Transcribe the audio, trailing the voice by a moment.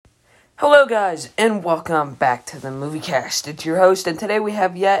Hello guys, and welcome back to the Moviecast. It's your host, and today we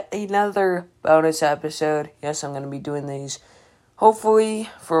have yet another bonus episode. Yes, I'm going to be doing these,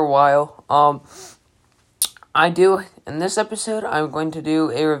 hopefully, for a while. In this episode, I'm going to do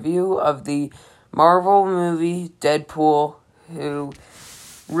a review of the Marvel movie, Deadpool, who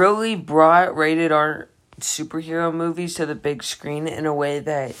really brought rated R superhero movies to the big screen in a way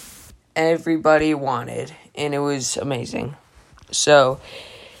that everybody wanted, and it was amazing. So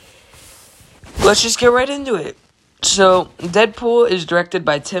let's just get right into it. So, Deadpool is directed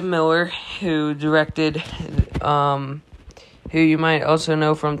by Tim Miller, who directed, who you might also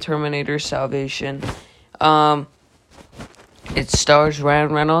know from Terminator Salvation. It stars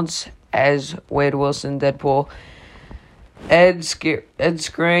Ryan Reynolds as Wade Wilson, Deadpool, Ed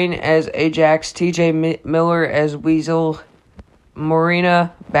Skrein as Ajax, T.J. Miller as Weasel,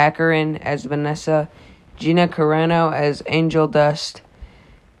 Morena Baccarin as Vanessa, Gina Carano as Angel Dust,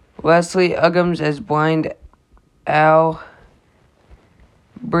 Leslie Uggams as Blind Al,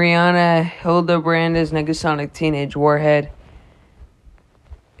 Brianna Hildebrand as Negasonic Teenage Warhead,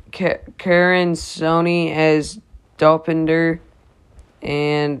 Karen Sony as Dolpinder,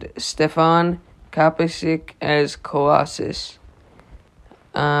 and Stefan Kapicic as Colossus,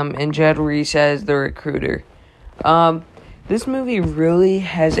 and Jed Reese as the Recruiter. This movie really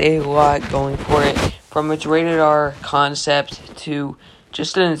has a lot going for it, from its rated R concept to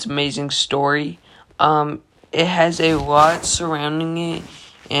just its amazing story. It has a lot surrounding it,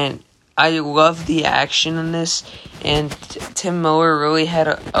 and I love the action in this, and Tim Miller really had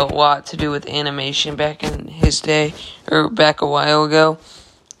a lot to do with animation back in his day, or back a while ago,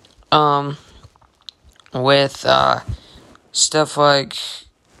 with stuff like,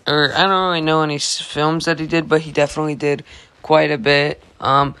 or I don't really know any films that he did, but he definitely did quite a bit.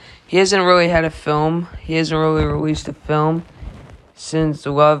 He hasn't really released a film since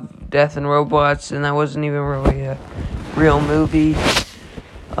Love, Death, and Robots, and that wasn't even really a real movie.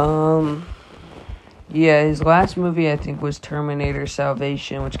 His last movie, I think, was Terminator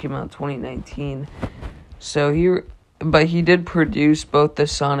Salvation, which came out in 2019. But he did produce both the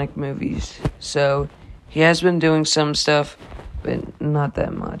Sonic movies, so he has been doing some stuff, but not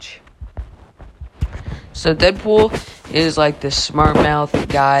that much. So Deadpool is like the smart mouth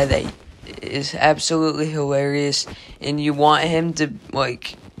guy that is absolutely hilarious, and you want him to,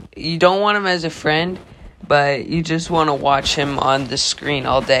 you don't want him as a friend, but you just want to watch him on the screen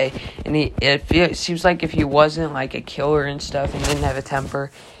all day. And it seems like if he wasn't like a killer and stuff and didn't have a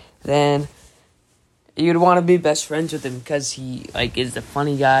temper, then you'd want to be best friends with him, because he is the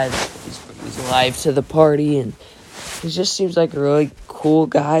funny guy that brings life to the party, and he just seems like a really cool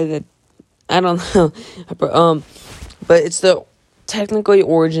guy that, I don't know, but it's the technically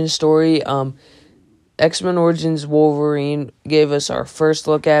origin story. X-Men Origins Wolverine gave us our first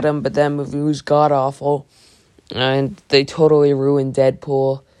look at him, but that movie was god-awful, and they totally ruined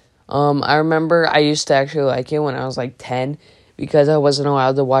Deadpool. I remember I used to actually like it when I was 10, because I wasn't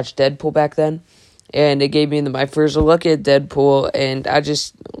allowed to watch Deadpool back then, and it gave me my first look at Deadpool, and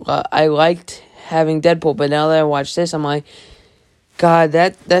I liked having Deadpool, but now that I watch this, I'm like, God,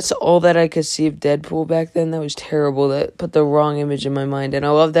 that's all that I could see of Deadpool back then. That was terrible. That put the wrong image in my mind, and I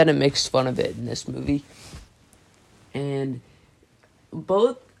love that it makes fun of it in this movie. And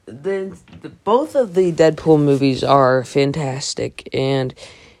both of the Deadpool movies are fantastic, and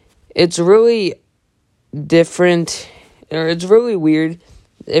it's really different, or it's really weird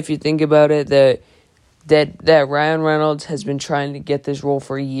if you think about it, that Ryan Reynolds has been trying to get this role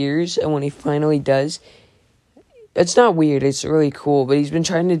for years, and when he finally does, it's not weird, it's really cool, but he's been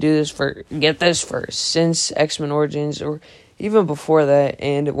trying to do this since X-Men Origins, or even before that,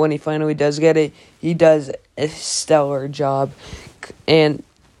 and when he finally does get it, he does a stellar job. And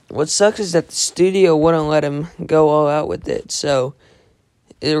what sucks is that the studio wouldn't let him go all out with it, so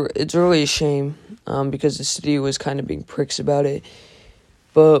it's really a shame, because the studio was kind of being pricks about it,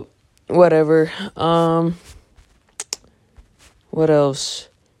 but whatever. What else?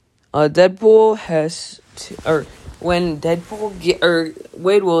 Deadpool has when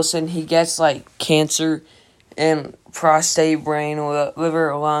Wade Wilson, he gets cancer and prostate, brain,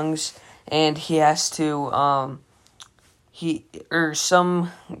 liver, lungs, and he has to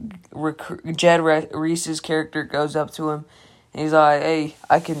Jed Reese's character goes up to him, and he's like, "Hey,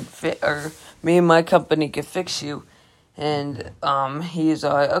 me and my company can fix you," and he's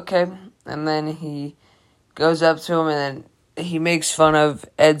like, "Okay," and then he goes up to him, and then he makes fun of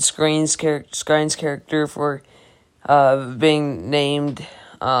Ed Skrein character for being named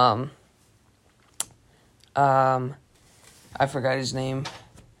I forgot his name.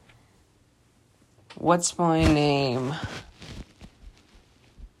 What's my name?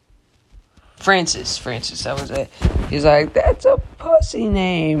 Francis, that was it. He's like, that's a pussy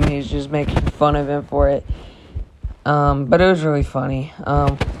name. He's just making fun of him for it. But it was really funny.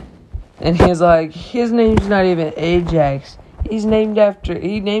 And he's like, his name's not even Ajax. He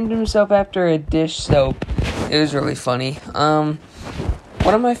named himself after a dish soap. It was really funny.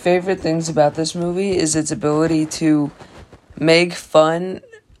 One of my favorite things about this movie is its ability to make fun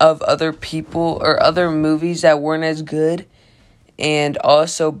of other people or other movies that weren't as good, and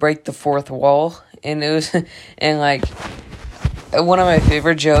also break the fourth wall. And it was, and like, one of my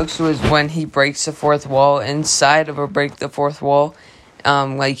favorite jokes was when he breaks the fourth wall inside of a break the fourth wall.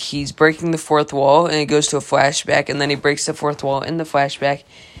 Like, he's breaking the fourth wall, and it goes to a flashback, and then he breaks the fourth wall in the flashback,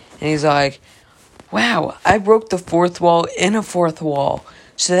 and he's like, wow, I broke the fourth wall in a fourth wall,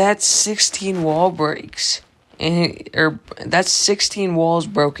 so that's 16 wall breaks, or that's 16 walls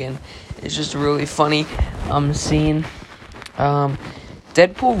broken. It's just a really funny, scene.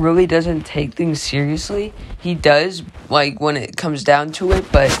 Deadpool really doesn't take things seriously. He does, like, when it comes down to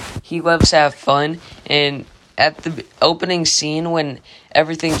it, but he loves to have fun, and at the opening scene when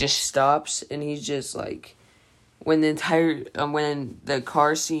everything just stops and he's just like, when the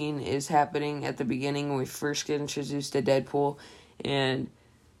car scene is happening at the beginning when we first get introduced to Deadpool, and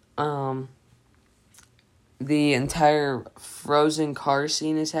the entire frozen car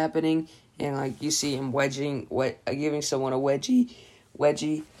scene is happening, and like you see him giving someone a wedgie,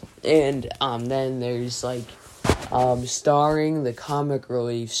 and then there's like starring the comic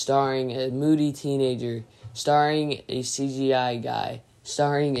relief, starring a moody teenager, starring a CGI guy,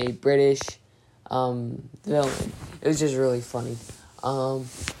 starring a British villain. It was just really funny.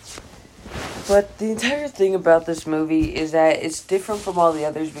 But the entire thing about this movie is that it's different from all the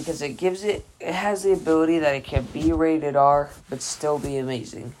others because it has the ability that it can be rated R but still be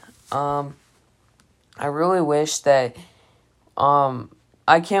amazing. I really wish that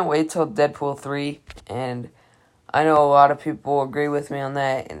I can't wait till Deadpool 3, and I know a lot of people agree with me on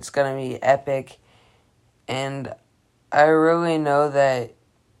that, and it's gonna be epic. And I really know that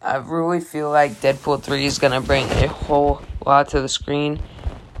I really feel like Deadpool 3 is going to bring a whole lot to the screen,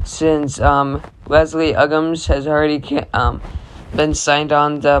 since Leslie Uggams has already been signed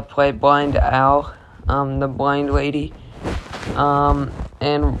on to play Blind Al, the blind lady, and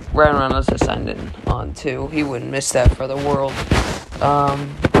Ryan Reynolds has signed on too. He wouldn't miss that for the world.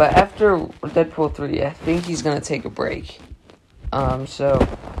 But after Deadpool 3, I think he's going to take a break.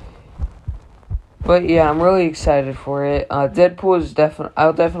 But yeah, I'm really excited for it. Deadpool is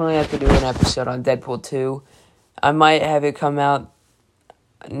I'll definitely have to do an episode on Deadpool 2. I might have it come out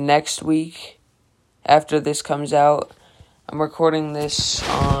next week after this comes out. I'm recording this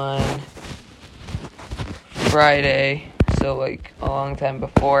on Friday, so like a long time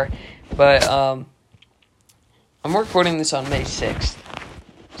before. But I'm recording this on May 6th.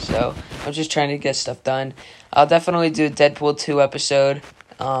 So I'm just trying to get stuff done. I'll definitely do a Deadpool 2 episode.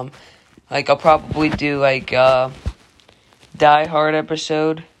 Like, I'll probably do, like, Die Hard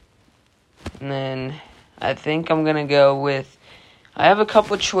episode. And then I think I'm going to go with... I have a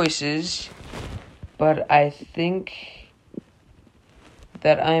couple of choices. But I think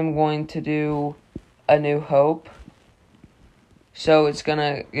that I'm going to do A New Hope. So it's going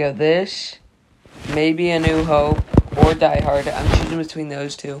to go this, maybe A New Hope, or Die Hard. I'm choosing between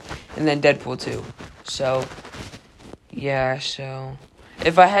those two. And then Deadpool 2. So, yeah, so...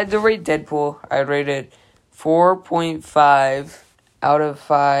 If I had to rate Deadpool, I'd rate it 4.5 out of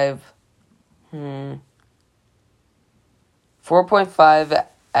 5. 4.5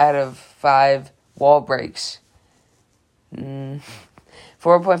 out of 5 wall breaks.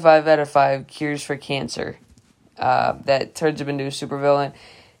 4.5 out of 5 cures for cancer. That turns him into a supervillain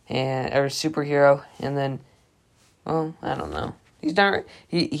or a superhero, and then, well, I don't know. He's not.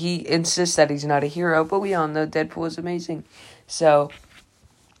 He insists that he's not a hero, but we all know Deadpool is amazing. So.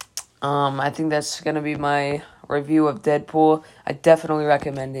 I think that's going to be my review of Deadpool. I definitely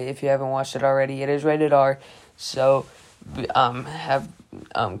recommend it if you haven't watched it already. It is rated R, so have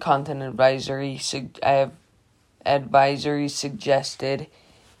content advisory. I have advisory suggested,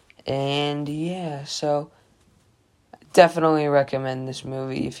 and yeah, so definitely recommend this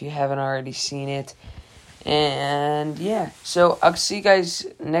movie if you haven't already seen it. And yeah, so I'll see you guys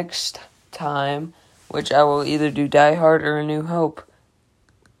next time, which I will either do Die Hard or A New Hope.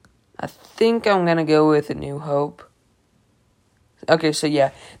 I think I'm going to go with A New Hope. Okay, so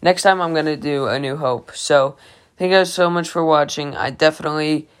yeah, next time I'm going to do A New Hope. So, thank you guys so much for watching.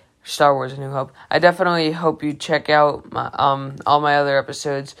 Star Wars A New Hope. I definitely hope you check out my all my other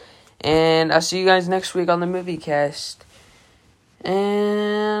episodes. And I'll see you guys next week on the Moviecast.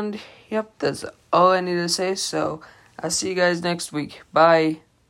 And, yep, that's all I need to say. So, I'll see you guys next week. Bye.